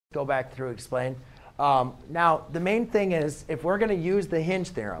go back through explain. Now, the main thing is if we're going to use the Hinge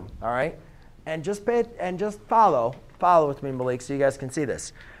theorem, all right, and just follow with me, Malik, so you guys can see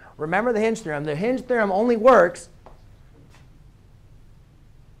this. Remember the Hinge theorem. The Hinge theorem only works.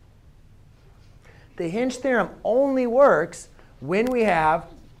 The Hinge theorem only works when we have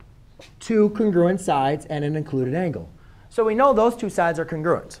two congruent sides and an included angle. So we know those two sides are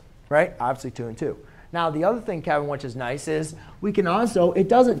congruent, right? Obviously 2 and 2. Now, the other thing, Kevin, which is nice, is we can also, it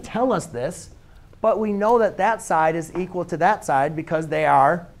doesn't tell us this, but we know that that side is equal to that side because they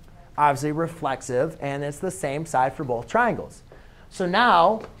are obviously reflexive, and it's the same side for both triangles. So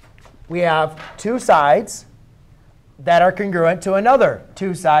now we have two sides that are congruent to another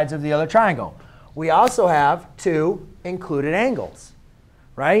two sides of the other triangle. We also have two included angles,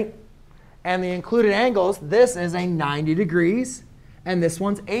 right? And the included angles, this is a 90 degrees, and this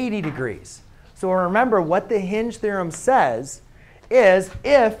one's 80 degrees. So remember, what the Hinge theorem says is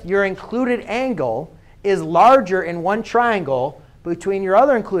if your included angle is larger in one triangle between your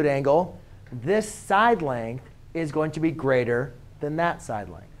other included angle, this side length is going to be greater than that side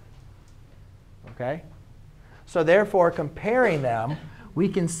length. OK? So therefore, comparing them, we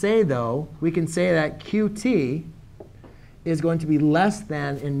can say that QT is going to be less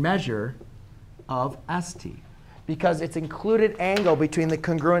than in measure of ST, because its included angle between the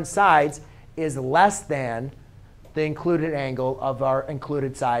congruent sides is less than the included angle of our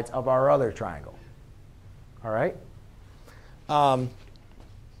included sides of our other triangle. All right?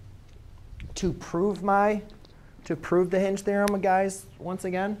 To prove the Hinge theorem, guys, once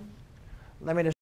again, let me just